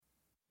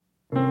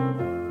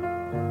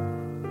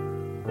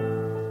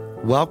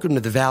Welcome to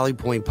the Valley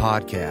Point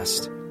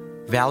Podcast.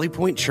 Valley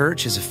Point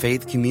Church is a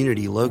faith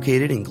community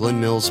located in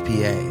Glen Mills,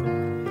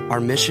 PA. Our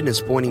mission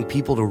is pointing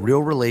people to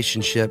real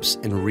relationships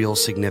and real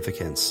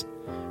significance.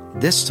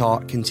 This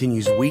talk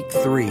continues week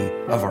 3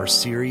 of our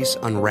series,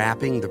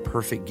 Unwrapping the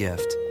Perfect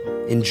Gift.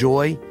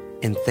 Enjoy,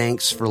 and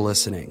thanks for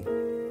listening.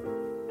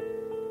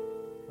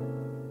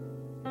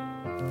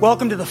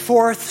 Welcome to the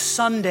 4th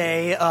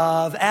Sunday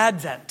of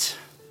Advent.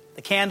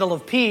 The candle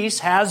of peace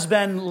has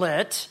been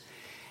lit,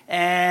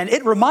 and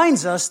it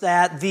reminds us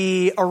that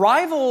the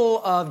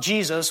arrival of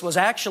Jesus was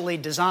actually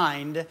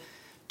designed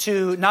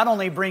to not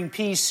only bring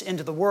peace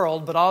into the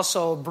world, but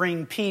also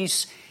bring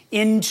peace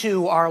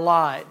into our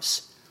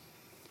lives.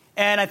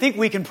 And I think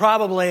we can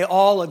probably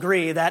all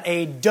agree that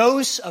a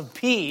dose of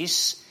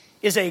peace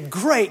is a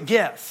great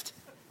gift.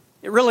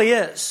 It really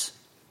is.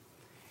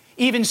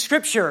 Even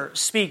Scripture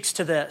speaks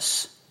to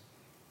this.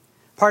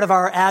 Part of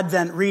our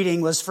Advent reading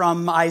was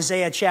from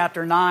Isaiah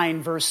chapter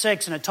 9, verse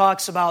 6, and it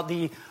talks about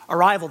the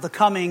arrival, the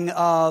coming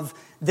of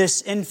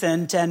this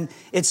infant. And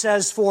it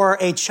says, "For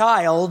a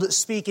child,"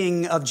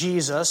 speaking of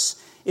Jesus,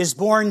 "is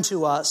born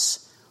to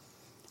us.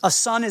 A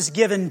son is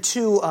given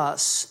to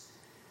us.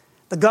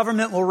 The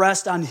government will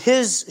rest on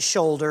his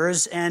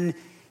shoulders, and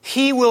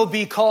he will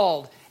be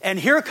called." And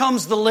here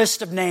comes the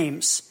list of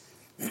names.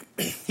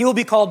 He will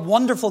be called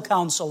Wonderful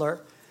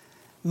Counselor,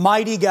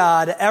 Mighty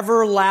God,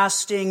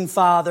 Everlasting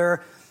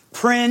Father,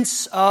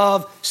 Prince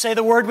of, say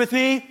the word with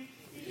me,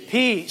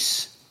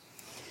 Peace.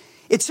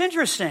 It's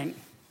interesting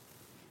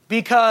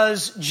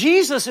because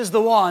Jesus is the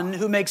one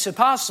who makes it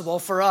possible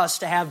for us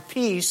to have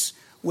peace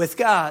with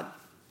God.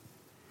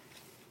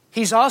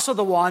 He's also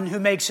the one who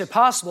makes it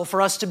possible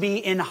for us to be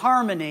in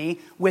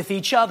harmony with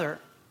each other.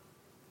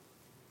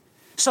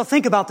 So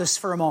think about this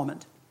for a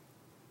moment.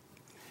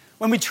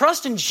 When we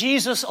trust in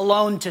Jesus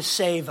alone to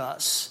save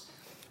us,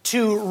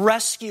 to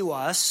rescue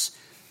us,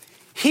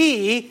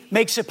 He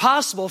makes it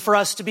possible for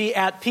us to be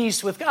at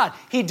peace with God.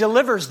 He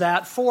delivers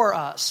that for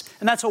us.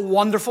 And that's a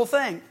wonderful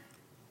thing.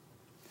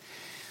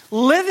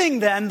 Living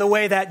then the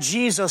way that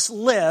Jesus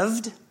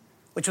lived,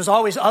 which was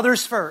always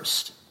others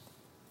first.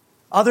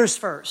 Others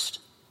first.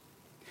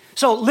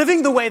 So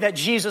living the way that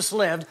Jesus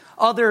lived,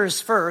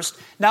 others first,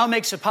 now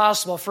makes it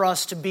possible for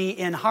us to be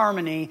in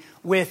harmony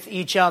with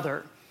each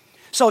other.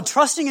 So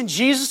trusting in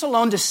Jesus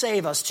alone to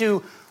save us,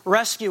 to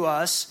rescue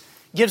us,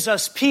 gives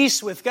us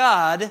peace with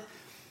God.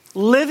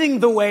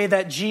 Living the way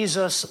that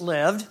Jesus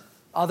lived,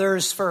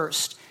 others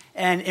first,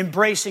 and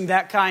embracing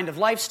that kind of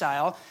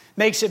lifestyle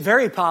makes it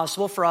very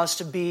possible for us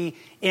to be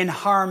in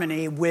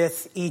harmony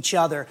with each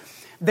other.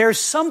 There's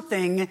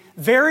something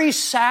very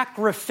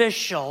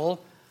sacrificial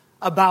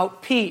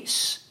about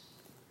peace.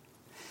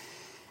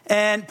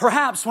 And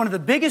perhaps one of the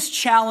biggest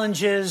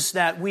challenges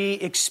that we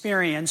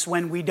experience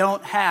when we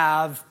don't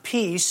have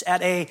peace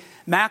at a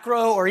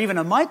macro or even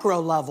a micro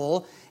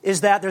level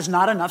is that there's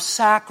not enough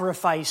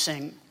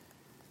sacrificing.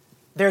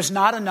 There's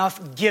not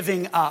enough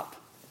giving up.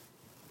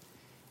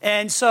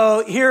 And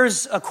so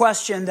here's a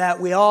question that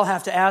we all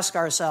have to ask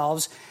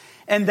ourselves,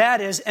 and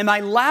that is, am I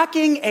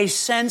lacking a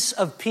sense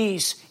of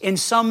peace in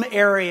some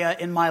area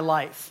in my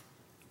life?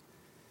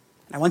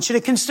 And I want you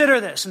to consider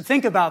this and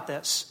think about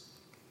this.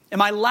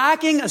 Am I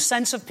lacking a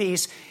sense of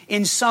peace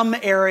in some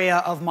area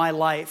of my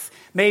life?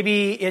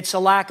 Maybe it's a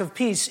lack of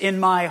peace in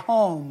my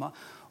home,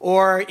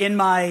 or in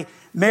my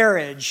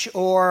marriage,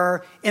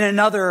 or in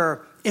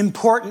another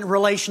important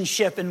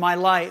relationship in my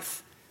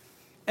life.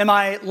 Am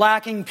I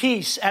lacking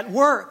peace at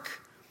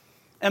work?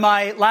 Am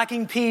I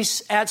lacking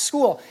peace at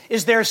school?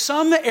 Is there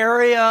some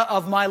area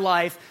of my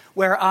life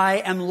where I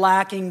am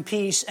lacking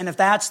peace? And if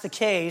that's the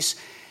case,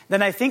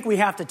 then I think we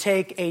have to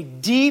take a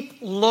deep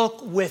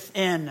look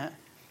within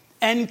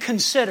and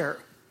consider,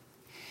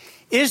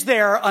 is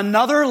there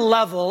another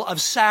level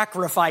of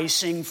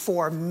sacrificing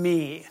for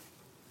me?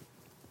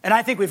 And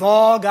I think we've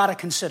all got to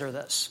consider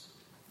this.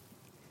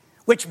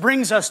 Which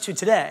brings us to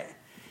today.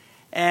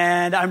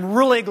 And I'm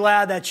really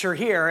glad that you're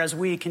here as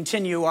we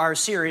continue our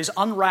series,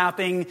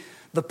 Unwrapping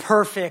the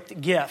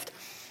Perfect Gift.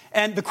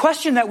 And the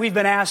question that we've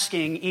been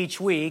asking each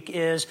week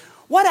is,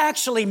 what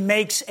actually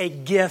makes a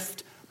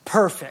gift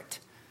perfect?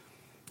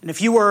 And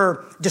if you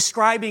were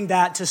describing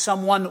that to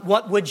someone,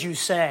 what would you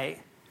say?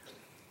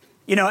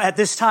 You know, at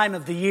this time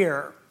of the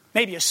year,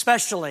 maybe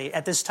especially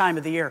at this time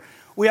of the year,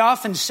 we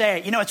often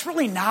say, it's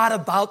really not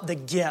about the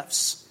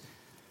gifts.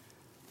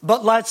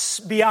 But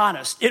let's be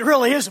honest, it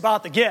really is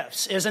about the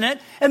gifts, isn't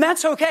it? And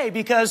that's okay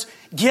because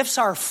gifts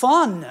are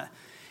fun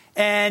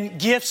and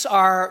gifts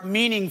are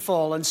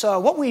meaningful. And so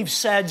what we've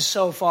said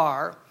so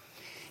far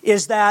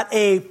is that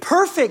a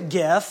perfect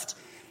gift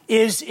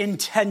is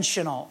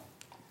intentional,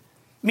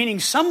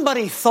 meaning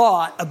somebody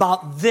thought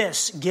about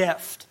this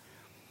gift.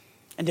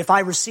 And if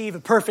I receive a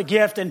perfect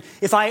gift and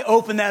if I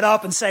open that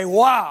up and say,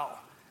 wow,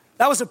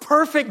 that was a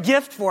perfect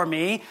gift for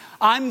me,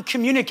 I'm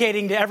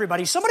communicating to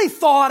everybody. Somebody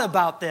thought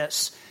about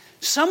this.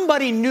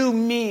 Somebody knew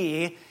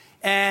me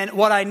and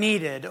what I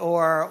needed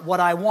or what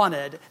I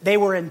wanted. They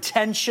were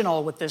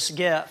intentional with this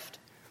gift.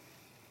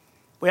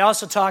 We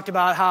also talked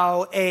about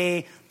how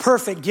a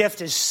perfect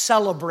gift is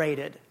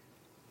celebrated.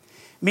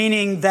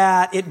 meaning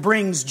that it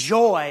brings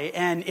joy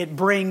and it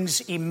brings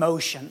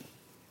emotion.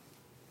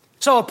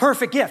 So a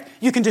perfect gift,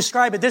 you can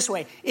describe it this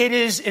way. It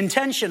is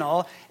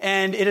intentional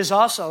and it is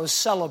also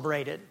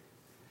celebrated.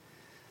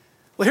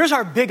 Well, here's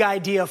our big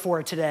idea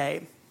for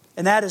today,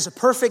 and that is a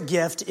perfect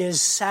gift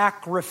is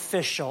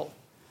sacrificial,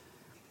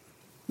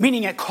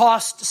 meaning it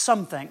costs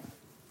something.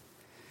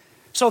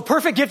 So a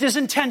perfect gift is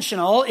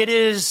intentional, it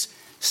is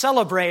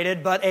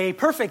celebrated, but a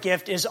perfect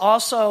gift is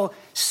also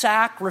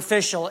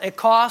sacrificial. It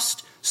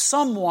costs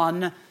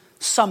someone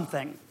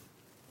something.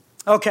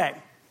 Okay,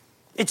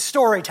 it's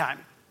story time.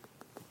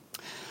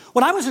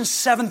 When I was in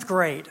 7th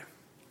grade,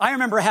 I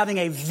remember having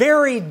a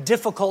very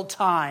difficult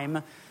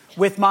time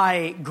with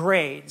my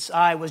grades.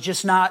 I was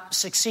just not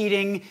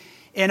succeeding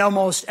in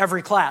almost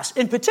every class.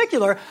 In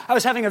particular, I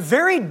was having a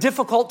very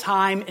difficult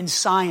time in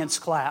science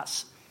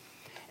class.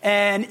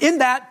 And in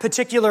that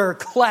particular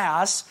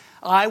class,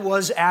 I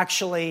was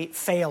actually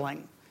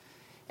failing.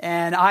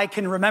 And I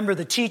can remember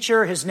the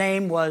teacher, his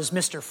name was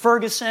Mr.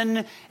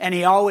 Ferguson, and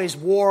he always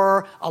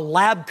wore a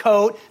lab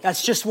coat.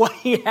 That's just what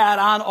he had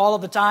on all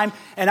of the time.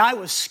 And I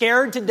was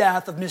scared to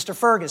death of Mr.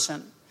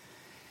 Ferguson.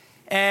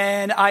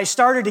 And I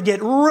started to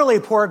get really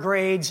poor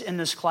grades in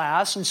this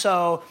class. And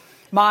so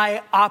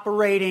my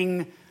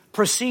operating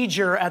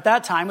procedure at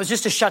that time was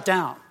just to shut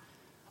down.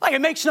 Like, it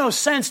makes no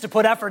sense to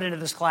put effort into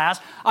this class.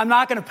 I'm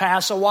not going to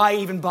pass, so why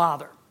even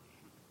bother?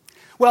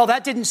 Well,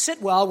 that didn't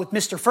sit well with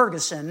Mr.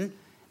 Ferguson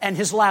and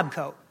his lab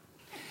coat.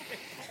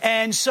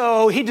 And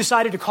so he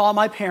decided to call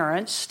my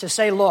parents to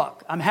say,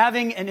 look, I'm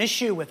having an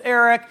issue with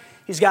Eric.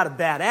 He's got a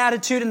bad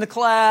attitude in the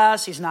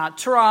class. He's not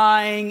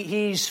trying.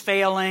 He's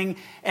failing.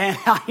 And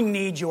I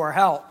need your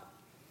help.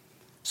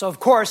 So,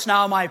 of course,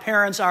 now my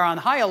parents are on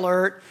high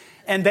alert,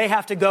 and they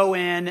have to go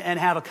in and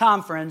have a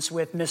conference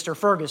with Mr.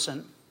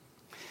 Ferguson.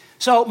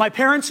 So my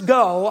parents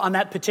go on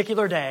that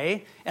particular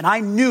day, and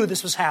I knew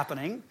this was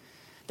happening.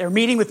 They're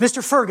meeting with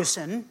Mr.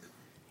 Ferguson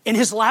in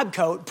his lab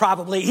coat,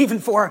 probably, even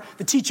for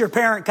the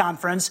teacher-parent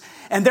conference,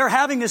 and they're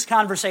having this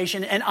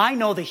conversation, and I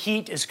know the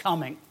heat is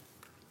coming.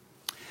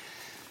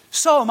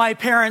 So my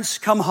parents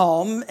come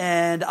home,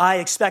 and I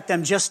expect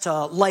them just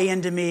to lay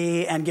into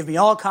me and give me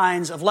all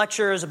kinds of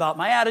lectures about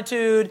my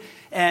attitude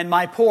and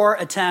my poor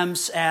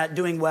attempts at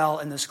doing well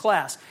in this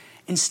class.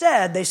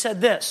 Instead, they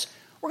said this: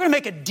 we're going to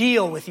make a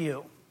deal with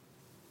you.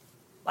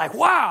 Like,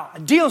 wow, a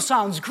deal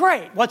sounds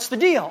great. What's the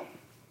deal?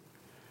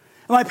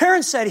 And my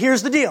parents said,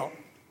 here's the deal.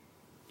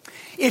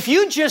 If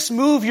you just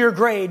move your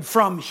grade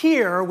from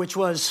here, which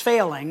was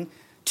failing,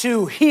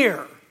 to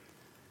here,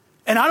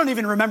 and I don't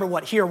even remember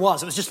what here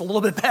was. It was just a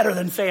little bit better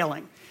than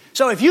failing.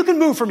 So if you can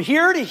move from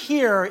here to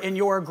here in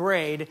your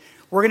grade,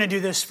 we're going to do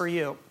this for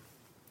you.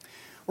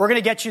 We're going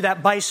to get you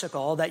that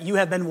bicycle that you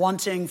have been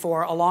wanting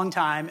for a long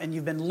time, and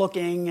you've been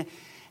looking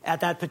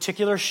at that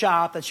particular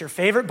shop that's your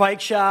favorite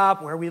bike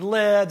shop where we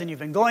lived, and you've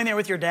been going there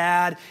with your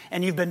dad,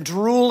 and you've been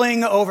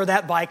drooling over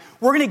that bike.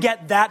 We're going to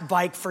get that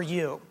bike for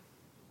you.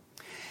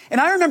 And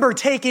I remember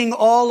taking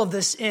all of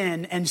this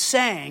in and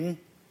saying,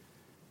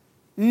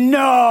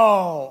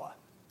 no,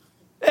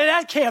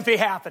 that can't be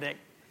happening.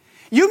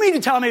 You mean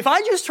to tell me if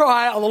I just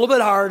try a little bit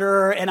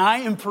harder and I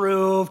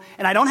improve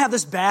and I don't have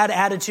this bad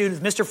attitude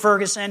with Mr.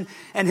 Ferguson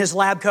and his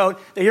lab coat,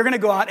 that you're going to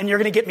go out and you're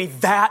going to get me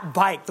that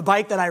bike, the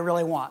bike that I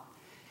really want?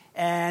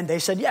 And they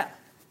said, yeah,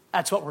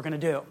 that's what we're going to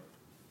do.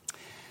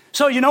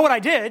 So you know what I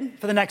did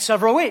for the next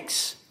several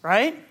weeks,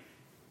 right?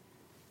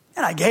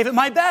 And I gave it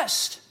my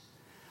best.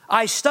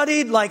 I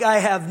studied like I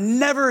have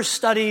never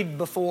studied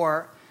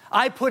before.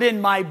 I put in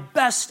my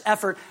best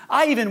effort.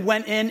 I even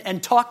went in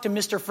and talked to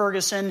Mr.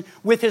 Ferguson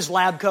with his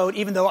lab coat,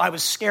 even though I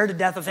was scared to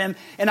death of him.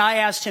 And I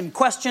asked him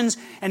questions,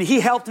 and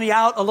he helped me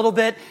out a little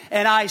bit.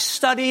 And I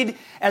studied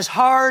as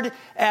hard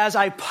as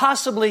I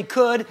possibly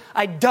could.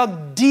 I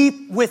dug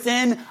deep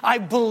within. I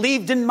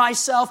believed in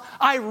myself.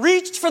 I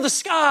reached for the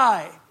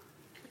sky.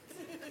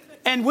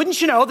 And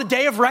wouldn't you know, the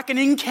day of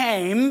reckoning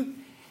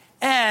came,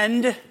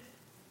 and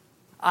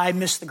I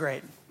missed the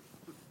grade.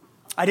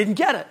 I didn't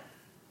get it.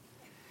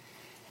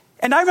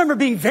 And I remember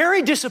being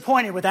very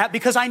disappointed with that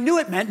because I knew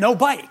it meant no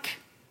bike.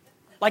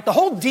 Like, the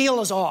whole deal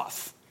is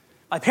off.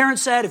 My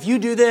parents said, if you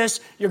do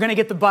this, you're going to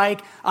get the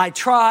bike. I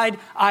tried.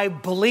 I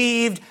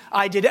believed.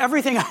 I did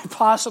everything I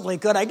possibly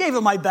could. I gave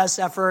it my best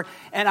effort,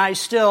 and I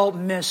still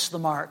missed the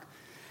mark.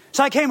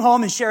 So I came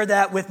home and shared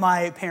that with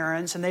my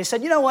parents, and they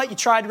said, you know what? You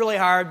tried really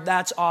hard.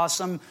 That's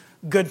awesome.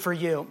 Good for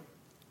you.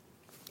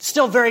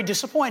 Still very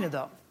disappointed,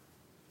 though.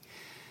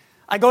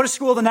 I go to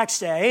school the next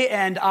day,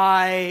 and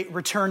I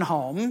return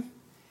home.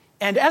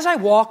 And as I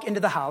walk into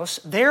the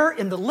house, there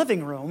in the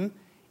living room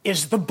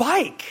is the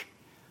bike.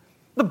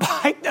 The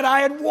bike that I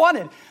had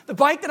wanted. The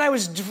bike that I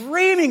was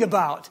dreaming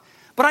about.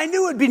 But I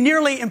knew it would be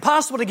nearly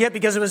impossible to get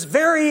because it was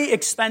very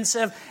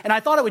expensive, and I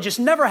thought it would just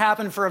never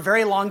happen for a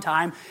very long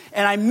time.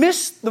 And I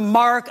missed the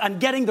mark on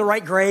getting the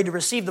right grade to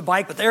receive the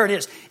bike, but there it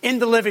is, in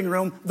the living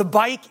room, the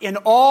bike in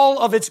all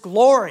of its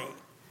glory.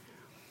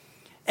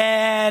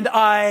 And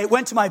I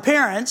went to my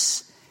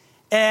parents,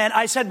 and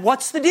I said,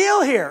 what's the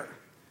deal here?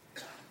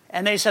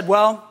 And they said,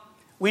 well,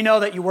 we know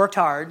that you worked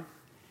hard,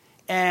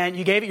 and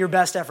you gave it your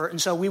best effort,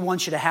 and so we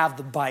want you to have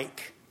the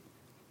bike.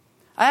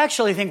 I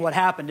actually think what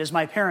happened is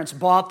my parents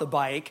bought the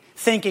bike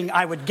thinking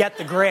I would get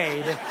the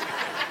grade,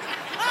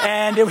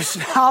 and it was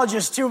now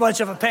just too much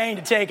of a pain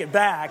to take it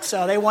back,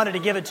 so they wanted to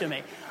give it to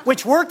me,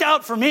 which worked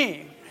out for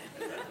me.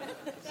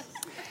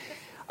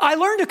 I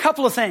learned a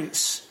couple of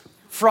things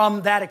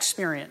from that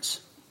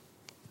experience.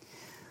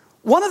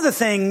 One of the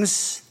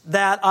things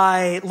that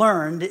I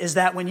learned is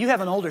that when you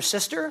have an older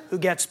sister who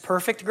gets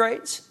perfect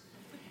grades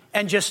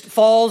and just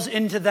falls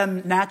into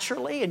them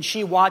naturally, and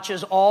she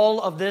watches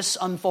all of this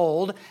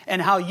unfold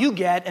and how you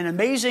get an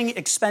amazing,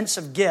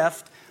 expensive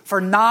gift for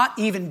not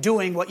even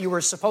doing what you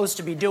were supposed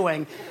to be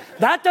doing,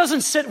 that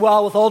doesn't sit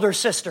well with older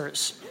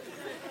sisters.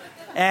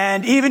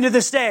 And even to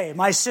this day,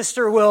 my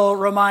sister will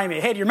remind me,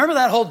 hey, do you remember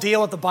that whole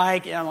deal with the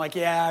bike? And I'm like,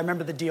 yeah, I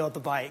remember the deal with the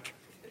bike.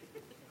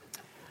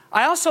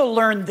 I also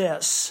learned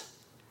this.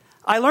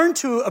 I learned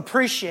to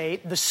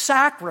appreciate the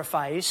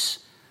sacrifice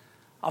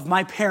of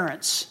my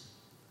parents.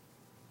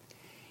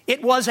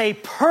 It was a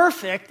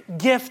perfect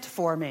gift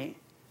for me.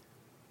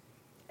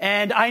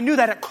 And I knew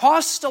that it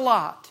cost a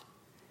lot.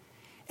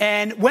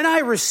 And when I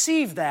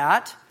received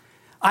that,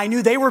 I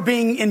knew they were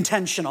being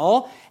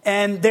intentional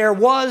and there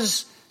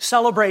was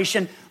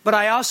celebration, but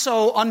I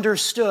also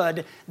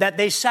understood that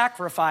they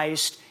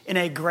sacrificed in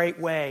a great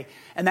way.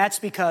 And that's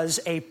because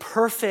a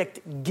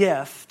perfect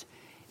gift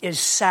is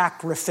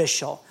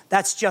sacrificial.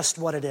 That's just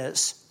what it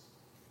is.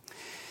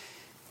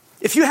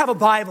 If you have a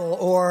Bible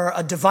or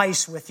a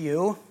device with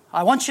you,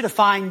 I want you to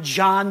find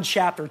John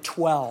chapter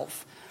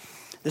 12.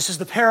 This is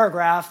the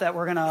paragraph that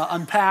we're going to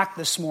unpack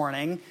this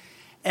morning,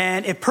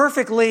 and it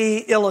perfectly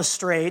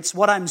illustrates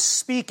what I'm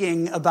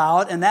speaking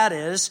about, and that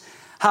is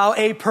how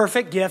a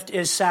perfect gift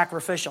is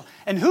sacrificial.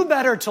 And who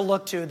better to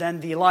look to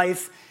than the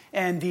life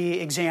and the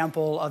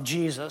example of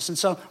Jesus? And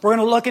so we're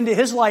going to look into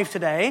his life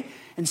today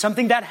and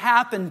something that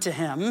happened to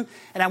him.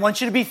 And I want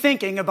you to be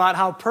thinking about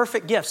how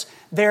perfect gifts,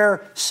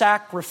 they're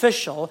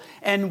sacrificial.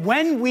 And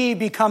when we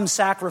become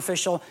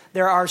sacrificial,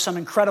 there are some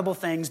incredible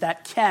things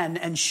that can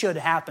and should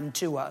happen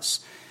to us.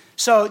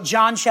 So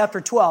John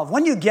chapter 12,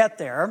 when you get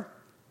there,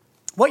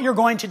 what you're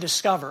going to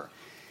discover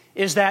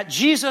is that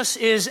Jesus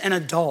is an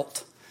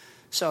adult.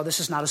 So this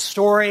is not a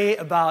story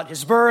about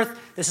his birth.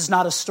 This is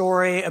not a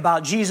story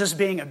about Jesus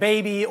being a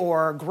baby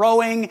or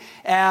growing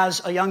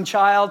as a young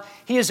child.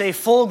 He is a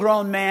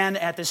full-grown man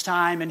at this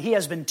time, and he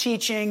has been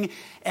teaching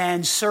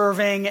and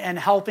serving and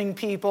helping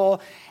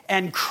people,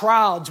 and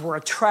crowds were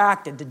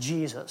attracted to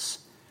Jesus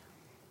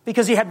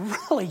because he had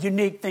really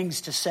unique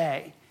things to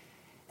say,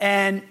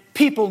 and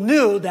people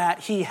knew that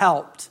he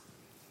helped.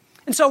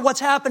 And so what's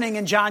happening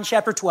in John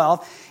chapter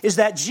 12 is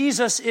that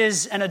Jesus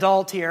is an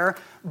adult here,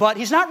 but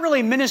he's not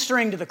really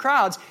ministering to the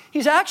crowds.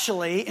 He's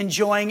actually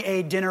enjoying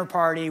a dinner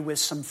party with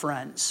some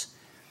friends.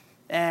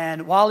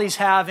 And while he's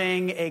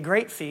having a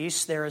great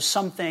feast, there is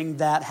something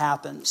that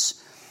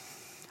happens.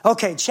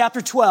 Okay,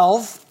 chapter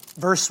 12,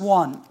 verse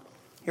 1.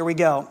 Here we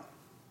go.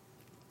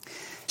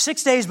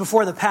 6 days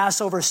before the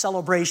Passover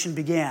celebration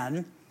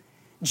began,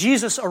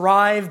 Jesus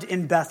arrived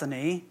in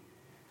Bethany,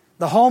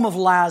 the home of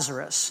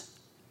Lazarus,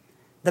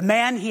 the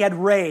man he had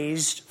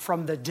raised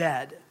from the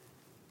dead.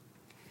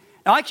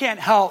 Now, I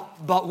can't help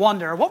but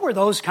wonder, what were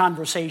those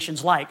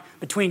conversations like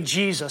between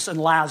Jesus and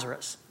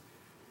Lazarus?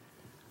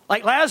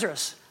 Like,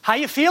 Lazarus, how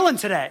you feeling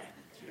today?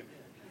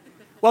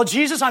 Well,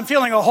 Jesus, I'm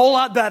feeling a whole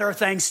lot better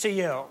thanks to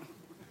you.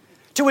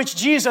 To which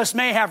Jesus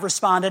may have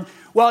responded,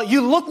 well,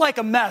 you look like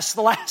a mess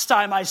the last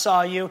time I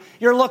saw you.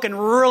 You're looking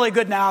really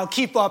good now.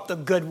 Keep up the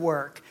good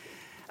work.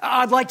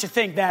 I'd like to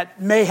think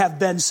that may have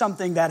been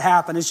something that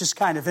happened. It's just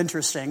kind of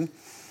interesting.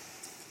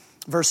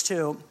 Verse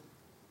 2,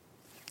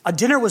 a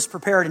dinner was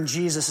prepared in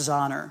Jesus'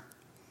 honor.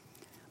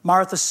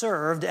 Martha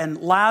served,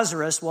 and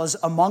Lazarus was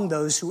among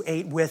those who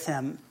ate with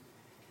him.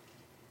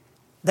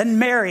 Then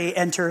Mary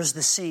enters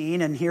the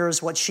scene, and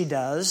here's what she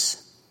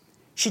does.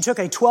 She took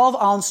a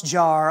 12-ounce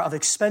jar of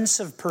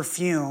expensive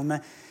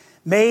perfume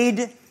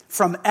made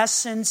from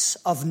essence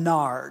of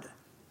nard.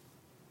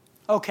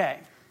 Okay,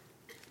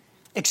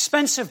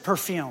 expensive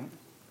perfume.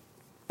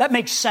 That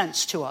makes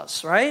sense to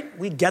us, right?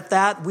 We get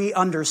that. We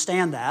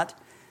understand that.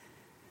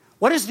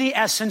 What is the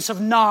essence of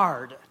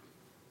nard?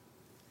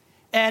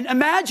 And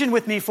imagine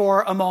with me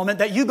for a moment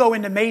that you go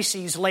into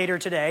Macy's later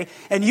today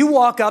and you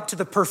walk up to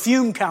the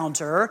perfume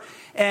counter,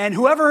 and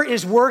whoever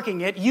is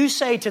working it, you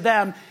say to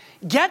them,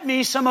 get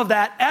me some of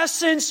that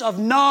essence of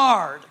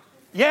nard.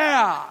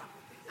 Yeah,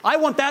 I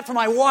want that for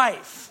my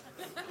wife.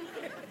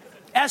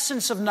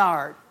 Essence of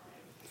nard.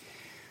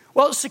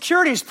 Well,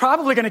 security is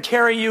probably going to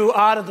carry you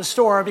out of the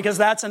store because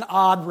that's an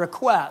odd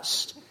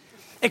request.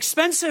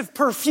 Expensive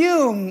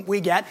perfume we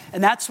get,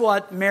 and that's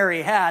what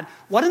Mary had.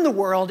 What in the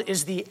world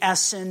is the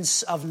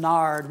essence of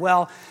nard?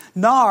 Well,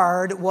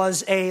 nard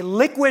was a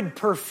liquid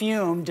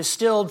perfume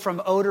distilled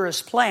from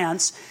odorous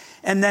plants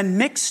and then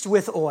mixed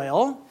with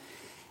oil.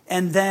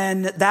 And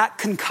then that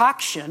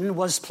concoction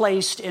was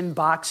placed in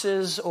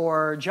boxes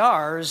or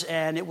jars,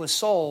 and it was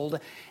sold.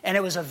 And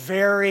it was a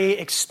very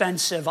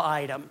expensive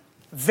item,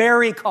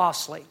 very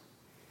costly.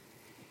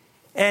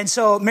 And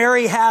so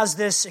Mary has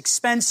this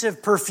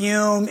expensive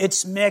perfume.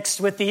 It's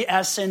mixed with the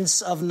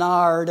essence of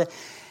nard.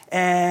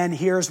 And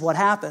here's what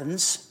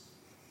happens.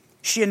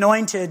 She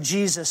anointed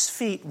Jesus'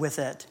 feet with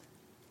it,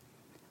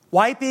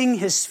 wiping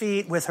his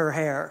feet with her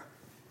hair.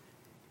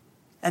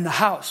 And the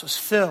house was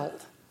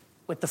filled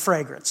with the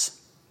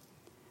fragrance.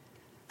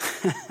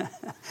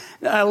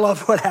 I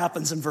love what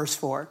happens in verse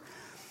 4.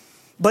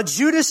 But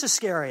Judas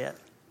Iscariot,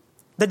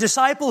 the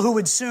disciple who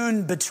would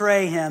soon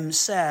betray him,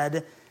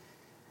 said,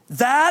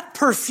 that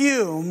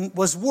perfume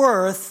was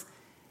worth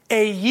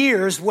a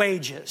year's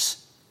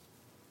wages.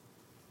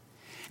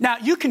 Now,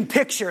 you can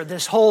picture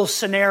this whole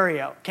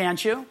scenario,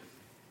 can't you?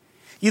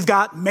 You've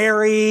got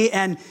Mary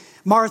and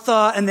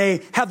Martha, and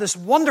they have this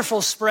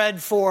wonderful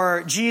spread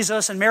for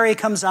Jesus, and Mary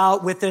comes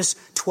out with this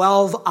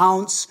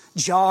 12-ounce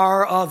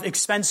jar of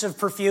expensive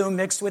perfume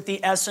mixed with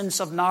the essence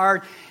of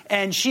nard,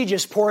 and she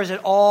just pours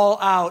it all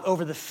out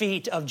over the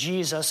feet of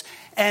Jesus.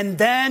 And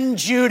then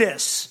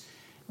Judas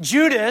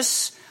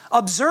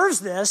observes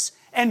this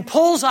and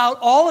pulls out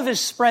all of his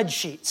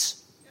spreadsheets.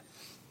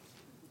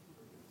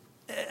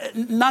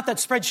 Not that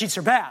spreadsheets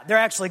are bad. They're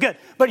actually good.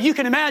 But you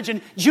can imagine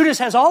Judas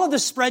has all of the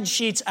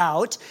spreadsheets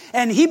out,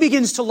 and he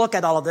begins to look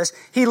at all of this.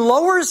 He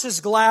lowers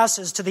his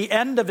glasses to the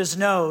end of his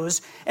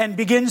nose and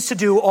begins to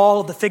do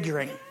all of the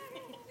figuring.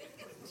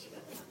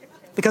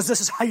 Because this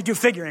is how you do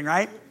figuring,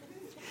 right?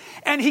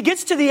 And he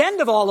gets to the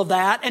end of all of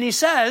that, and he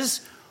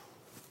says,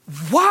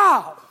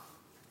 wow,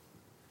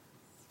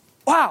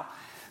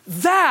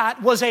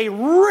 that was a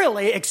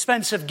really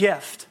expensive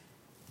gift.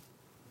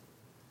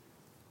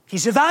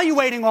 He's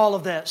evaluating all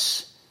of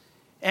this,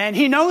 and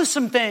he knows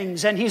some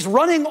things, and he's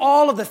running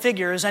all of the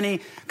figures, and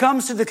he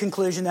comes to the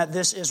conclusion that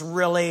this is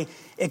really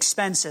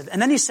expensive.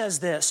 And then he says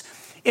this,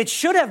 it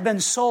should have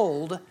been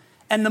sold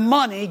and the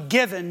money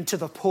given to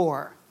the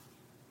poor.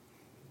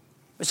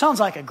 It sounds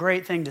like a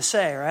great thing to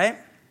say, right?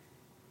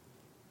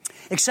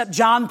 Except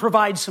John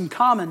provides some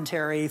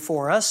commentary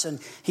for us, and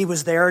he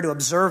was there to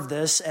observe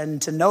this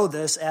and to know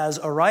this as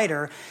a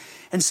writer.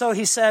 And so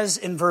he says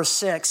in verse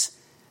 6,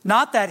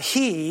 not that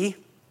he,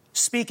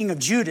 speaking of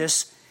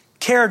Judas,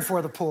 cared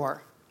for the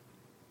poor.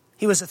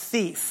 He was a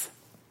thief.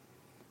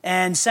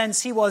 And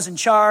since he was in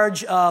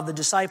charge of the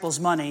disciples'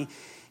 money,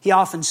 he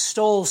often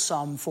stole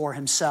some for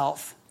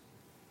himself.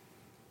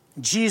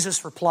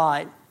 Jesus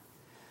replied,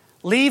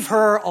 leave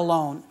her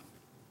alone.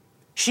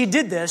 She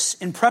did this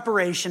in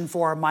preparation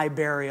for my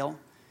burial.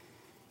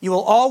 You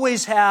will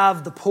always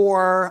have the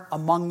poor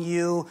among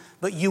you,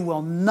 but you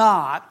will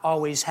not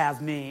always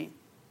have me.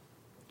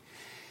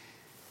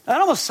 That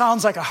almost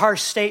sounds like a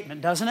harsh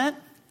statement, doesn't it?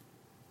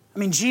 I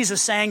mean,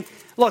 Jesus saying,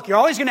 look, you're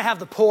always going to have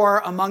the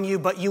poor among you,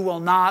 but you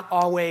will not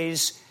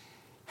always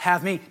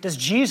have me. Does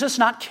Jesus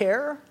not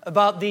care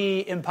about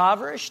the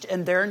impoverished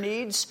and their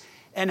needs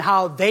and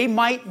how they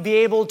might be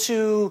able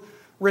to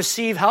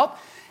receive help?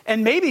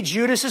 And maybe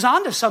Judas is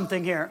onto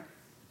something here.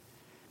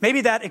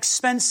 Maybe that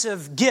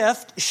expensive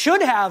gift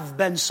should have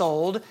been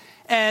sold,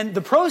 and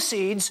the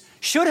proceeds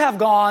should have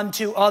gone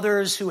to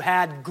others who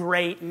had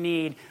great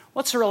need.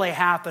 What's really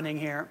happening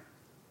here?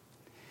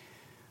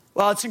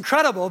 Well, it's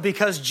incredible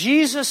because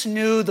Jesus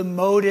knew the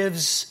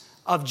motives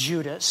of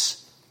Judas.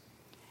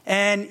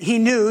 And he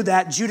knew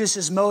that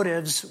Judas's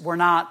motives were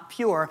not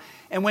pure.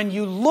 And when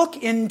you look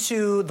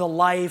into the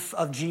life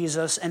of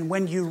Jesus and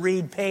when you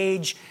read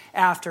page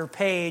after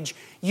page,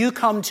 you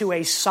come to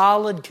a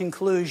solid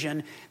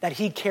conclusion that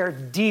he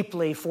cared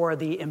deeply for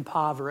the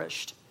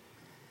impoverished.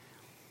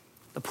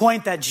 The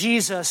point that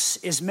Jesus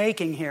is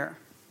making here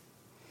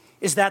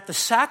is that the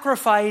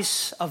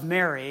sacrifice of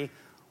Mary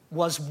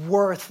was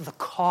worth the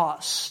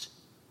cost.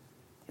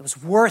 It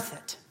was worth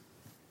it.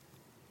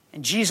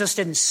 And Jesus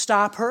didn't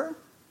stop her.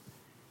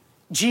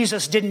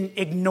 Jesus didn't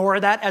ignore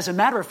that. As a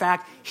matter of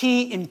fact,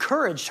 he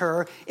encouraged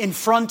her in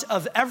front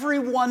of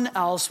everyone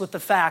else with the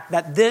fact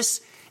that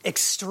this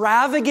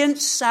extravagant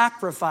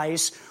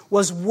sacrifice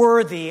was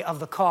worthy of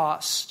the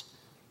cost.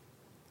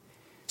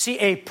 See,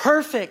 a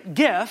perfect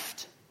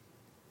gift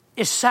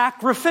is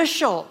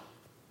sacrificial.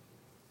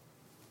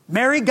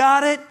 Mary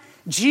got it.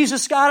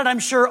 Jesus got it. I'm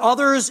sure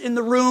others in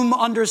the room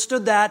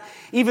understood that,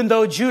 even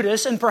though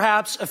Judas and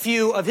perhaps a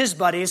few of his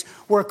buddies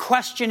were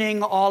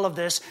questioning all of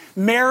this.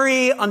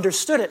 Mary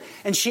understood it,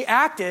 and she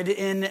acted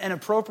in an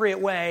appropriate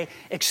way,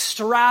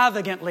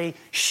 extravagantly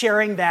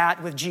sharing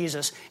that with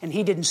Jesus, and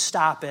he didn't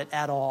stop it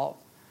at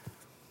all.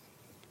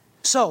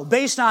 So,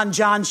 based on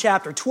John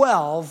chapter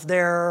 12,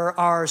 there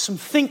are some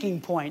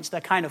thinking points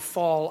that kind of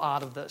fall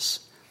out of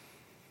this.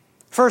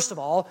 First of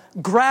all,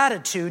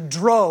 gratitude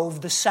drove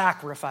the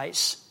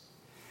sacrifice.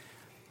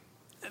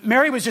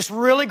 Mary was just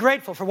really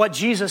grateful for what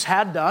Jesus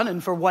had done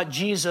and for what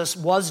Jesus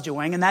was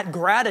doing, and that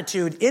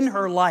gratitude in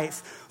her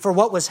life for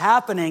what was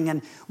happening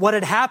and what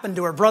had happened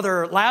to her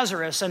brother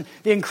Lazarus and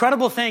the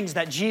incredible things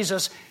that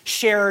Jesus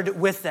shared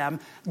with them,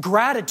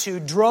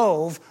 gratitude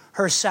drove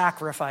her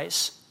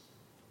sacrifice.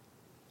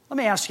 Let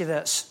me ask you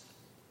this.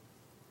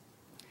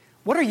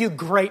 What are you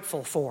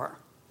grateful for?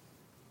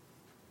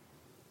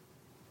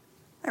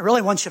 I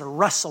really want you to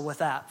wrestle with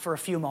that for a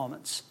few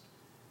moments.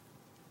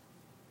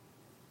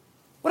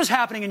 What is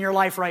happening in your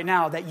life right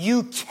now that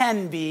you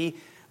can be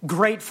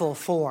grateful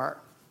for?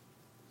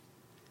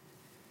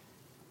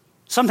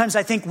 Sometimes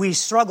I think we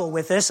struggle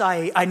with this.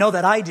 I know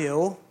that I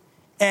do.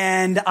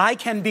 And I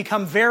can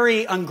become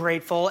very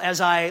ungrateful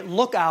as I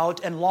look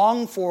out and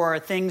long for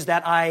things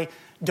that I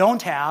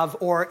don't have,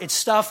 or it's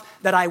stuff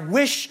that I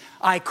wish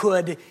I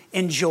could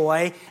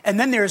enjoy. And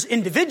then there's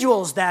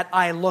individuals that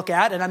I look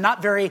at and I'm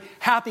not very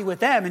happy with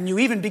them, and you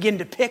even begin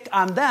to pick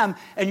on them,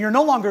 and you're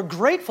no longer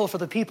grateful for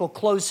the people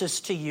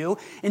closest to you.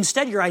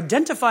 Instead, you're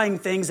identifying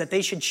things that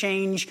they should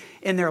change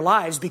in their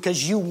lives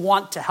because you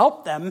want to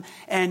help them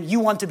and you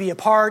want to be a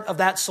part of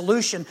that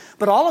solution.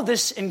 But all of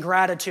this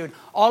ingratitude,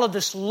 all of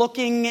this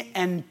looking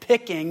and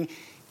picking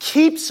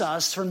keeps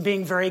us from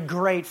being very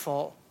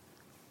grateful.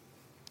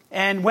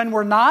 And when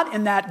we're not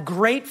in that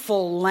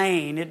grateful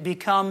lane, it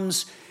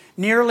becomes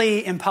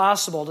nearly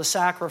impossible to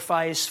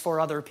sacrifice for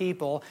other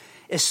people,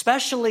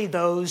 especially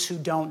those who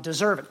don't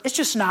deserve it. It's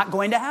just not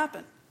going to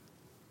happen.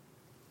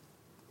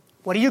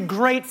 What are you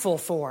grateful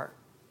for?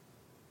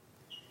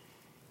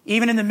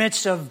 Even in the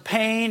midst of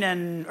pain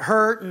and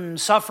hurt and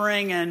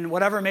suffering and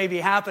whatever may be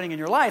happening in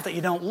your life that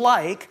you don't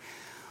like,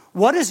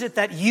 what is it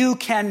that you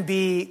can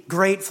be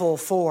grateful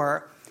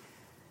for?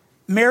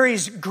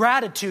 Mary's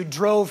gratitude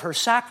drove her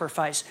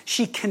sacrifice.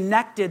 She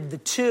connected the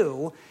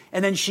two,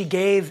 and then she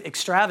gave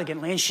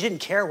extravagantly, and she didn't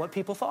care what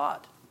people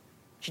thought.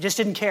 She just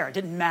didn't care. It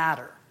didn't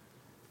matter.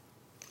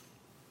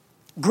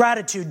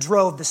 Gratitude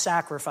drove the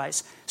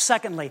sacrifice.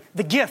 Secondly,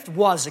 the gift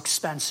was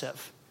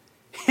expensive.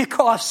 It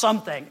cost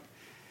something.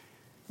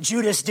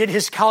 Judas did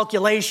his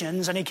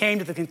calculations, and he came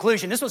to the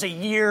conclusion this was a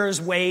year's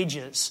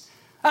wages.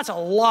 That's a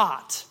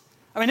lot.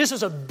 I mean, this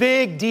was a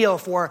big deal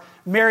for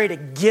Mary to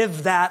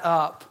give that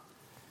up.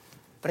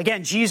 But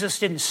again, Jesus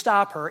didn't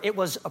stop her. It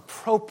was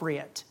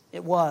appropriate.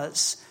 It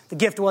was. The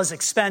gift was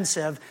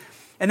expensive.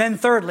 And then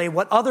thirdly,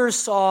 what others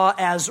saw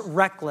as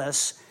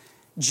reckless,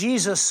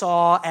 Jesus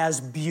saw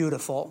as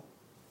beautiful.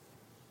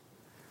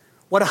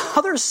 What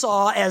others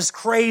saw as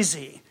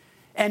crazy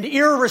and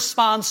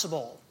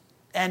irresponsible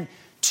and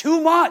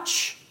too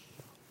much,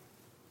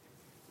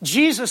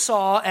 Jesus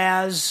saw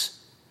as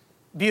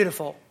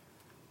beautiful.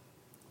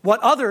 What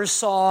others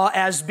saw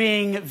as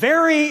being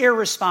very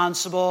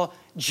irresponsible,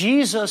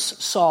 Jesus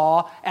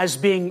saw as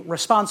being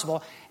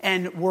responsible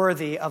and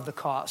worthy of the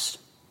cost.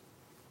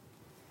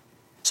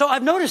 So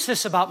I've noticed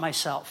this about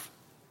myself.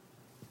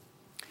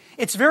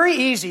 It's very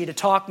easy to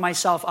talk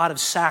myself out of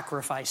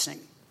sacrificing.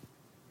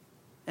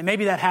 And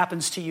maybe that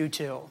happens to you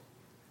too.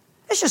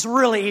 It's just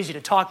really easy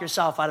to talk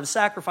yourself out of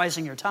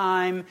sacrificing your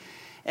time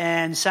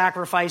and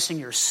sacrificing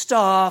your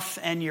stuff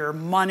and your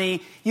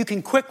money. You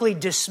can quickly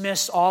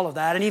dismiss all of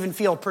that and even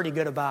feel pretty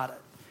good about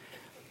it.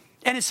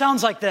 And it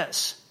sounds like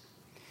this.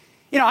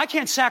 You know, I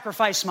can't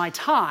sacrifice my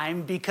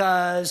time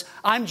because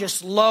I'm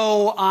just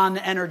low on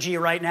energy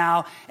right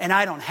now and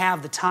I don't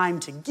have the time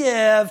to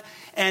give.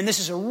 And this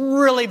is a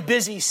really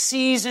busy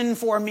season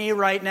for me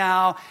right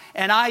now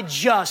and I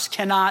just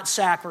cannot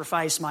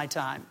sacrifice my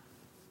time.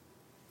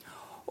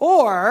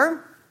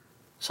 Or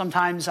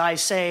sometimes I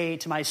say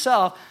to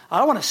myself, I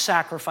don't want to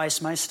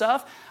sacrifice my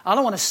stuff. I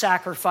don't want to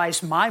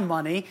sacrifice my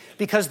money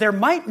because there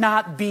might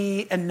not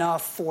be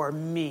enough for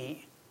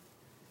me.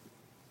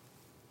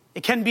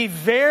 It can be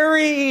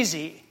very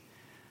easy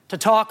to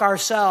talk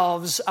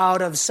ourselves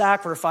out of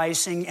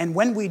sacrificing, and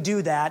when we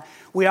do that,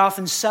 we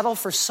often settle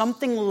for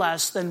something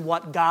less than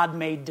what God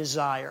may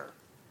desire.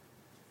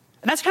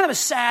 And that's kind of a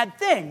sad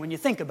thing when you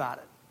think about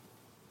it.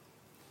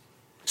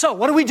 So,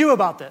 what do we do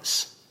about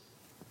this?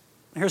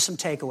 Here's some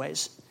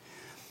takeaways.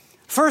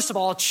 First of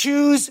all,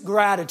 choose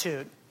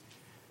gratitude.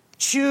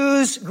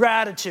 Choose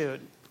gratitude.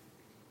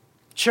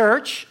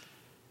 Church,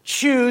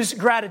 choose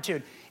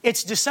gratitude.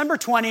 It's December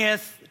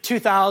 20th,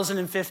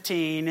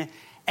 2015,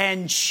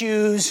 and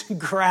choose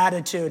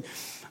gratitude.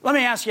 Let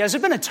me ask you, has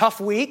it been a tough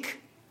week?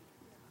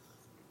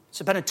 Has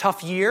it been a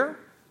tough year?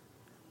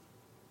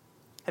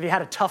 Have you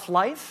had a tough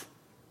life?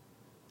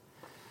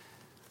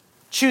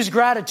 Choose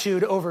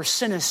gratitude over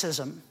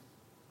cynicism.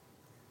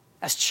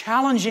 As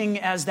challenging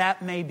as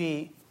that may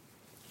be,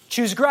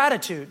 choose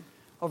gratitude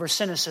over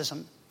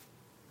cynicism.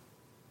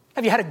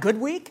 Have you had a good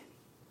week?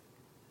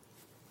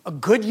 A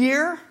good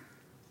year?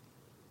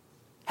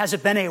 Has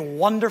it been a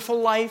wonderful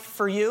life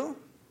for you?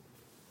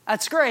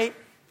 That's great.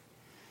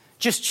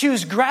 Just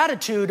choose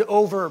gratitude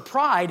over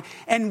pride.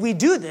 And we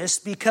do this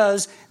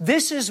because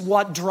this is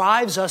what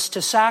drives us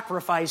to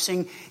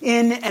sacrificing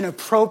in an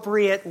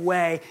appropriate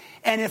way.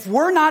 And if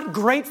we're not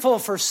grateful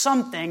for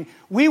something,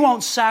 we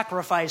won't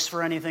sacrifice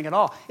for anything at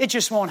all. It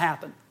just won't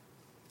happen.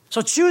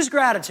 So choose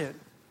gratitude.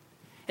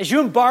 As you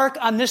embark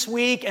on this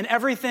week and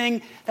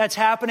everything that's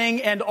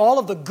happening and all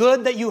of the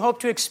good that you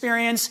hope to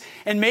experience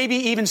and maybe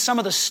even some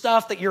of the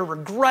stuff that you're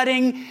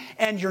regretting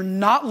and you're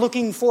not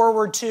looking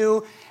forward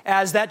to,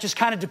 as that just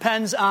kind of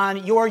depends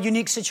on your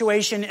unique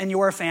situation and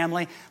your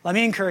family, let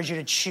me encourage you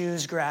to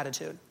choose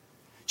gratitude.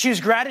 Choose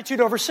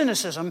gratitude over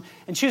cynicism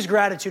and choose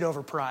gratitude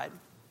over pride.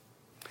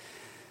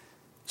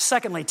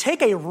 Secondly,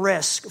 take a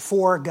risk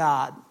for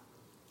God.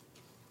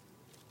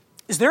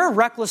 Is there a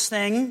reckless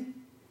thing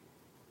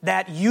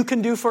that you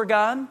can do for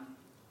God,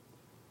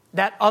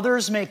 that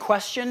others may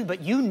question,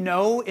 but you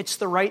know it's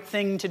the right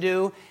thing to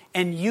do,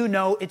 and you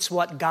know it's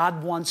what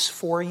God wants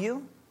for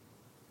you?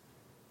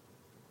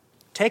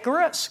 Take a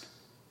risk.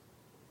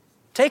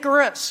 Take a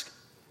risk.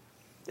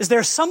 Is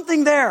there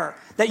something there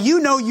that you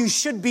know you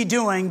should be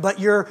doing, but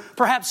you're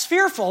perhaps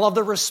fearful of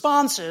the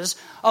responses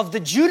of the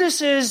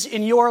Judases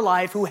in your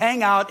life who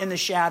hang out in the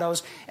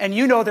shadows, and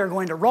you know they're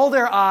going to roll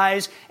their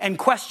eyes and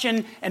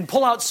question and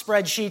pull out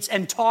spreadsheets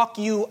and talk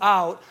you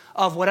out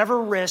of whatever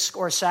risk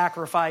or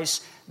sacrifice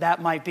that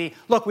might be?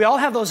 Look, we all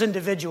have those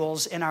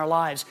individuals in our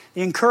lives.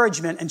 The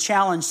encouragement and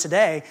challenge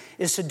today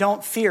is to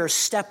don't fear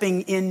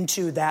stepping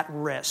into that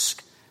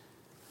risk.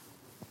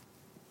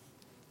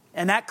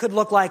 And that could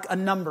look like a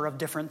number of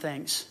different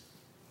things.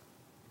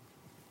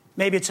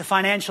 Maybe it's a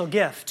financial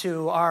gift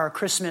to our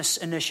Christmas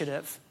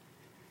initiative,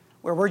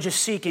 where we're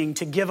just seeking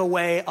to give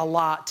away a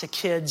lot to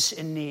kids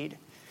in need.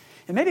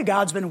 And maybe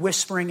God's been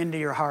whispering into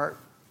your heart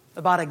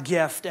about a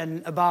gift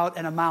and about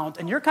an amount,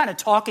 and you're kind of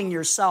talking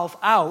yourself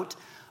out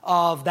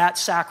of that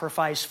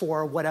sacrifice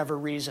for whatever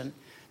reason.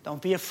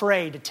 Don't be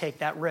afraid to take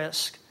that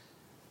risk.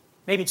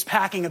 Maybe it's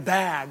packing a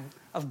bag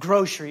of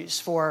groceries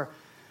for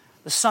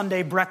the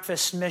Sunday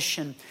breakfast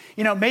mission.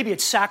 Maybe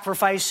it's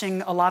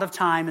sacrificing a lot of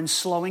time and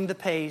slowing the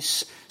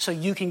pace so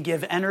you can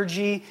give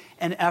energy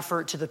and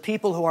effort to the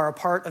people who are a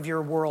part of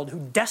your world, who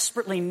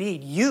desperately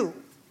need you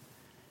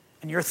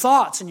and your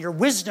thoughts and your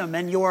wisdom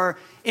and your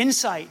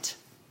insight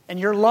and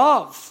your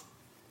love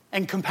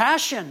and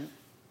compassion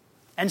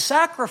and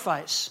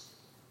sacrifice.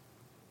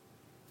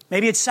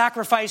 Maybe it's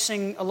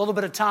sacrificing a little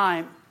bit of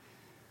time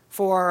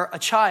for a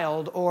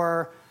child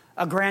or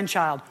a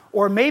grandchild.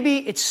 Or maybe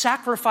it's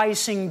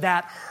sacrificing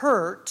that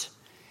hurt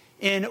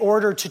in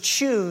order to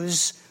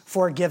choose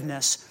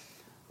forgiveness.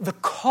 The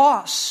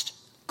cost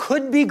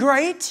could be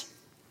great,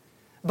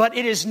 but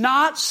it is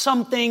not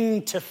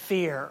something to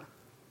fear.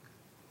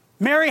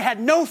 Mary had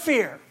no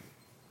fear.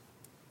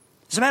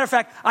 As a matter of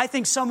fact, I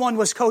think someone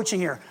was coaching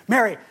here.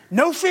 Mary,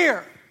 no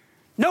fear,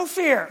 no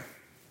fear.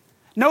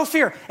 No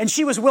fear. And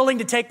she was willing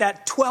to take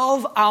that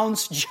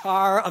 12-ounce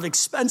jar of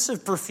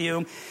expensive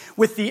perfume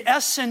with the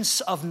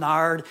essence of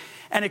nard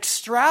and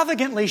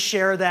extravagantly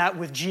share that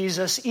with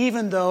Jesus,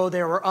 even though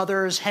there were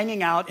others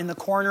hanging out in the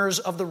corners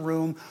of the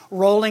room,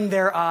 rolling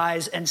their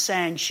eyes and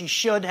saying she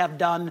should have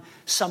done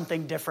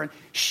something different.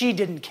 She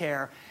didn't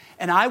care.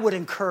 And I would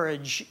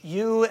encourage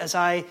you, as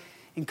I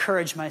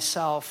encourage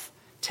myself,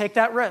 take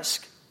that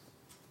risk.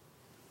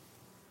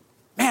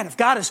 Man, if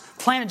God has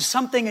planted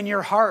something in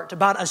your heart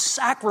about a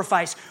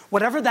sacrifice,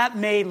 whatever that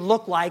may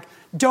look like,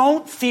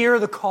 don't fear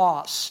the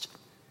cost.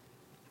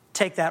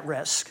 Take that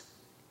risk.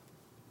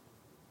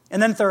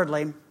 And then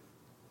thirdly,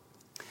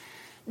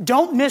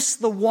 don't miss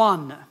the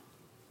one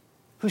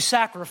who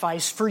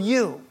sacrificed for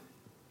you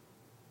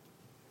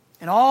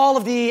in all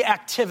of the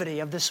activity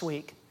of this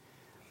week.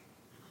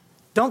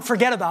 Don't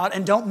forget about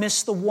and don't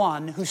miss the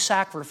one who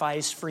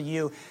sacrificed for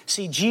you.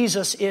 See,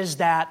 Jesus is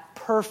that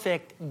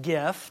perfect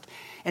gift.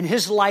 And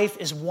his life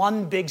is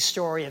one big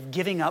story of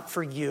giving up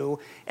for you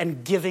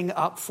and giving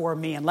up for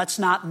me. And let's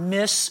not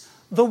miss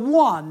the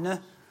one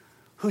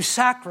who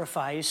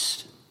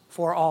sacrificed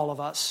for all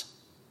of us.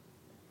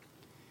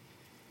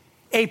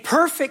 A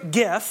perfect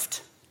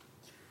gift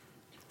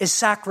is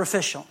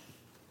sacrificial.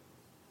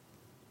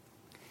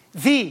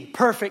 The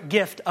perfect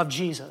gift of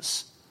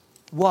Jesus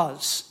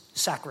was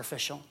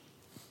sacrificial.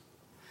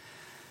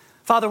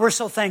 Father, we're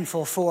so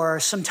thankful for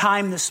some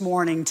time this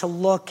morning to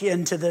look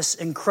into this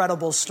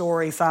incredible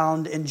story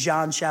found in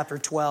John chapter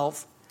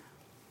 12.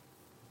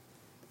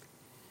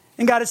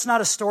 And God, it's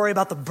not a story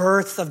about the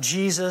birth of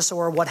Jesus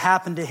or what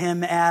happened to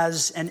him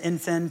as an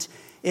infant.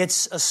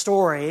 It's a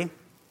story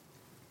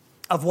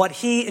of what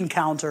he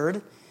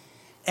encountered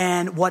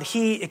and what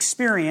he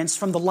experienced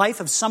from the life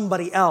of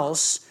somebody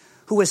else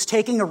who was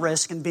taking a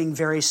risk and being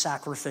very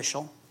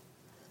sacrificial.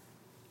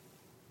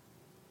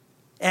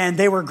 And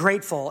they were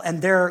grateful,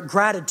 and their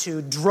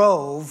gratitude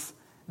drove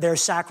their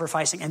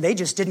sacrificing, and they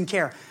just didn't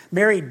care.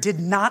 Mary did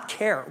not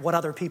care what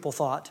other people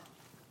thought.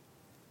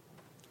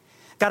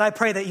 God, I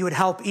pray that you would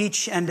help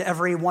each and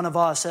every one of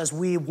us as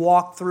we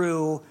walk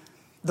through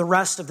the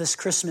rest of this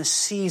Christmas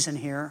season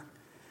here.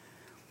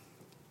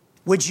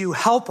 Would you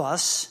help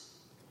us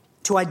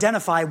to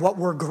identify what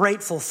we're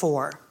grateful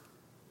for?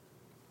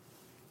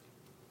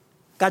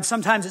 God,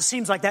 sometimes it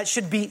seems like that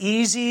should be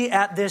easy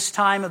at this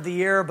time of the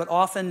year, but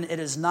often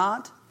it is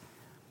not.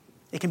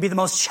 It can be the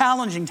most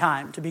challenging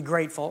time to be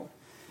grateful.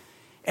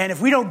 And if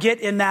we don't get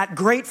in that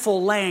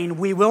grateful lane,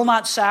 we will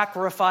not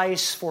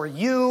sacrifice for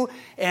you,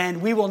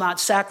 and we will not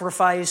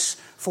sacrifice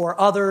for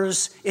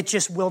others. It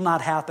just will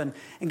not happen.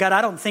 And God,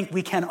 I don't think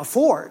we can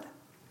afford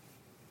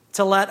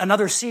to let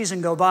another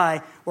season go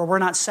by where we're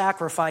not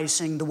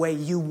sacrificing the way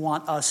you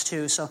want us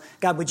to. So,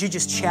 God, would you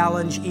just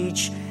challenge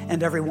each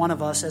and every one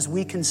of us as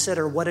we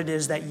consider what it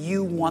is that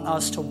you want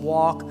us to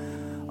walk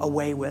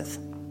away with.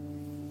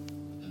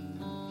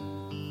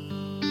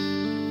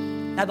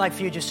 I'd like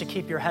for you just to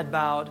keep your head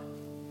bowed,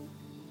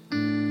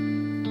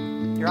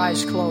 your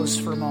eyes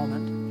closed for a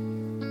moment.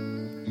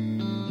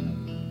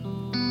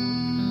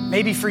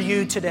 Maybe for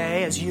you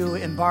today, as you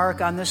embark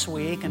on this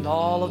week and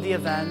all of the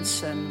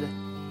events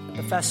and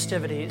the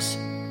festivities,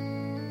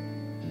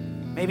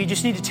 maybe you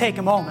just need to take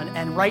a moment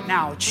and right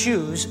now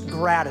choose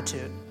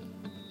gratitude.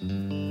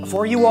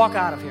 Before you walk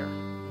out of here,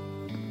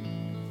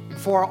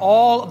 before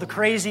all of the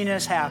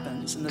craziness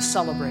happens and the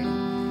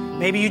celebrating,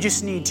 maybe you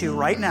just need to,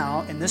 right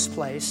now, in this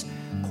place,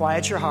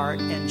 quiet your heart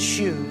and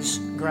choose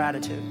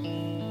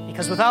gratitude.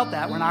 Because without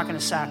that, we're not going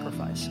to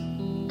sacrifice.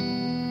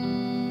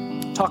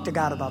 Talk to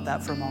God about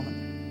that for a moment.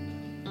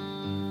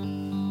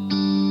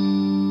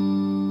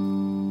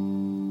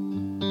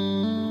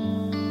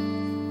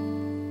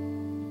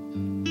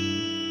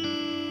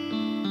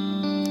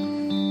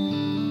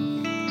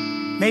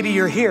 Maybe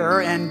you're here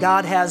and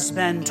God has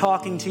been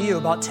talking to you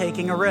about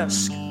taking a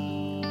risk.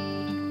 And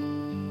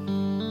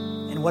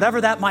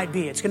whatever that might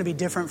be, it's going to be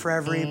different for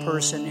every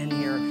person in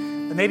here.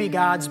 But maybe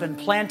God's been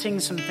planting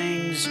some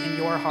things in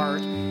your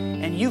heart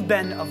and you've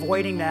been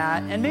avoiding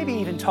that and maybe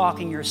even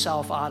talking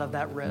yourself out of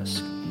that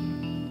risk.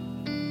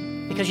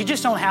 Because you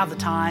just don't have the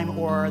time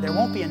or there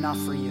won't be enough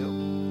for you.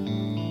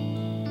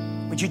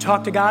 Would you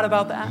talk to God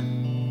about that?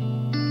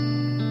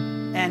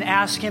 And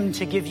ask Him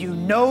to give you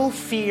no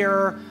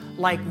fear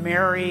like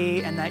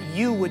Mary, and that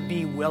you would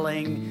be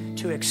willing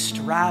to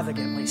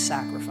extravagantly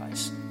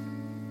sacrifice.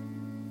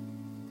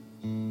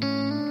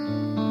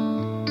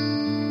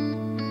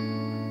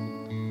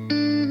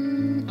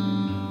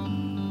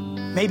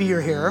 Maybe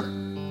you're here,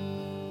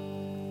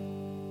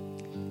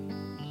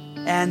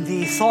 and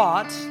the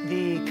thought,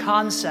 the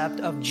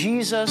concept of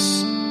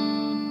Jesus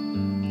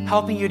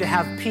helping you to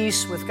have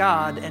peace with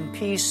God and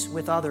peace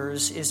with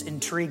others is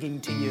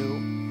intriguing to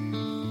you.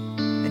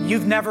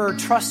 You've never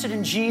trusted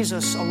in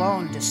Jesus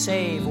alone to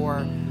save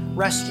or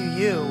rescue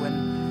you,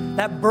 and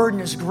that burden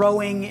is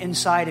growing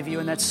inside of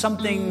you, and that's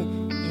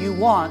something you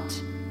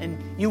want,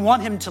 and you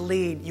want Him to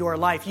lead your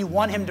life. You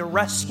want Him to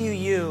rescue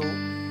you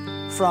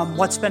from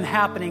what's been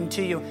happening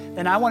to you.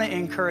 Then I want to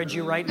encourage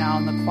you right now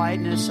in the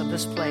quietness of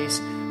this place,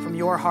 from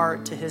your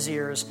heart to His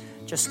ears,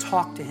 just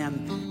talk to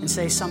Him and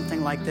say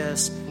something like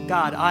this: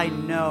 God, I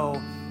know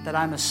that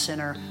I'm a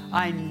sinner.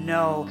 I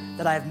know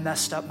that I've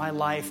messed up my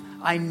life.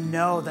 I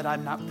know that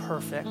I'm not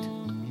perfect.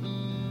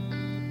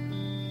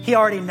 He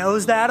already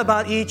knows that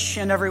about each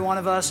and every one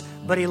of us,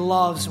 but He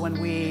loves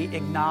when we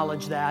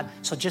acknowledge that.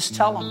 So just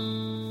tell Him.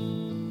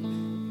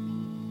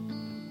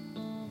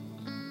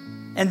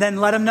 And then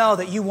let Him know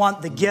that you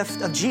want the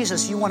gift of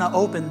Jesus. You want to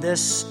open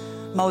this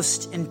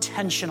most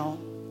intentional,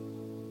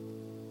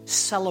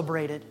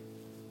 celebrated,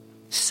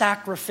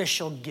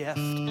 sacrificial gift.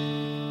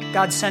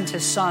 God sent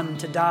His Son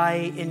to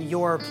die in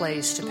your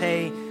place, to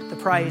pay the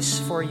price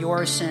for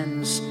your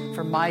sins,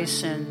 for my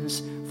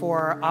sins,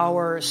 for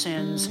our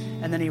sins.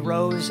 And then He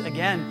rose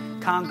again,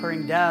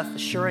 conquering death,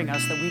 assuring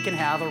us that we can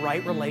have a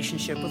right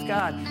relationship with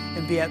God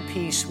and be at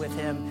peace with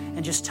Him.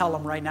 And just tell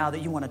Him right now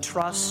that you want to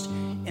trust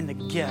in the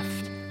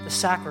gift, the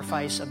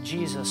sacrifice of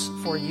Jesus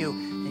for you.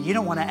 And you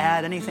don't want to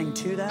add anything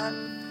to that,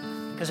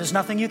 because there's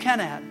nothing you can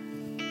add.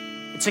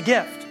 It's a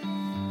gift.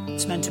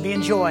 It's meant to be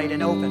enjoyed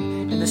and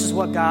open. And this is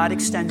what God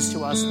extends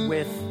to us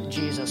with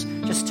Jesus.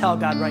 Just tell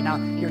God right now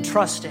you're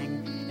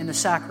trusting in the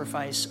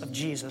sacrifice of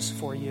Jesus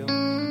for you.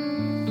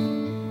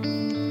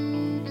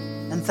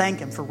 And thank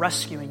Him for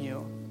rescuing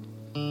you.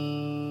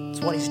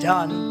 It's what He's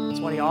done. It's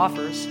what He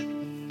offers.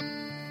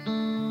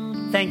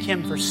 Thank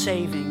Him for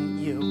saving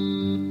you.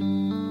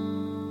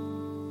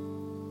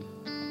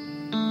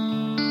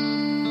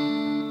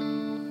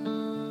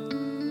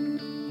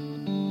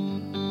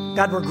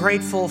 God, we're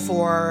grateful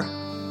for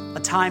a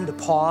time to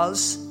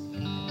pause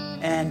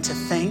and to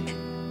think.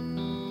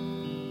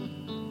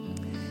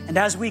 And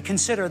as we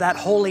consider that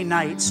holy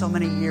night so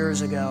many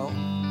years ago,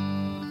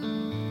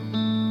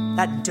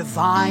 that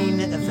divine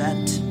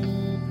event,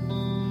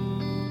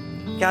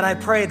 God, I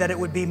pray that it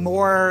would be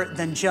more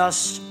than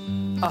just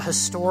a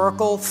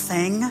historical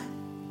thing,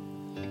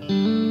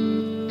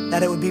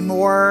 that it would be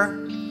more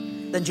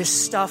than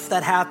just stuff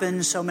that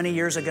happened so many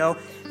years ago.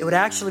 It would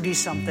actually be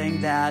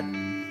something that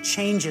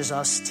changes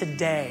us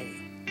today.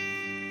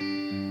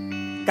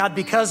 God,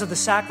 because of the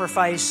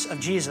sacrifice of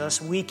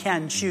Jesus, we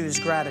can choose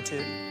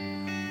gratitude.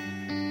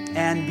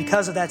 And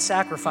because of that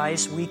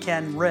sacrifice, we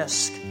can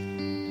risk.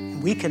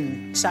 And we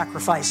can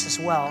sacrifice as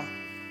well.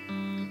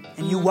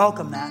 And you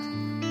welcome that.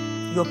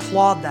 You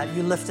applaud that.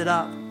 You lift it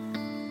up.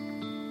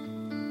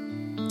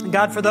 And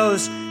God, for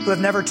those who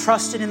have never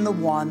trusted in the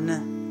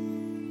one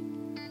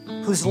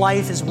whose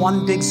life is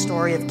one big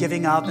story of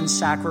giving up and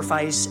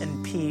sacrifice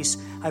and peace,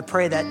 I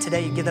pray that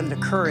today you give them the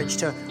courage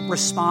to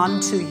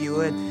respond to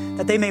you, and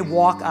that they may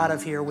walk out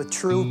of here with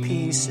true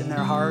peace in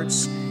their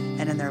hearts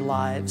and in their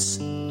lives.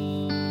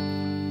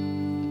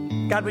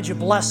 God, would you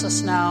bless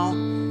us now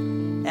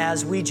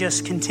as we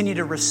just continue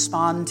to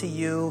respond to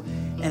you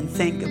and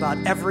think about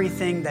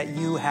everything that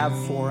you have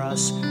for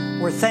us.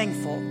 We're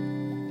thankful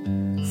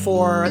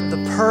for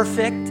the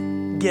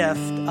perfect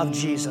gift of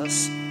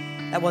Jesus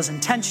that was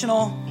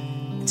intentional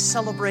and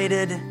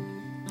celebrated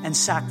and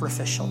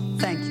sacrificial.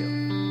 Thank you.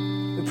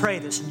 We pray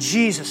this in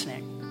Jesus'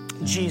 name.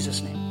 In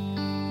Jesus' name.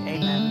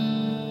 Amen.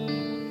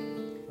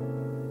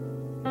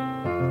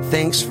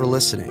 Thanks for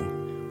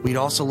listening. We'd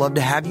also love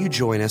to have you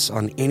join us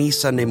on any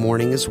Sunday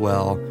morning as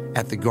well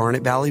at the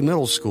Garnet Valley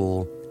Middle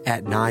School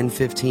at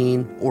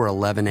 9:15 or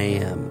 11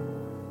 a.m.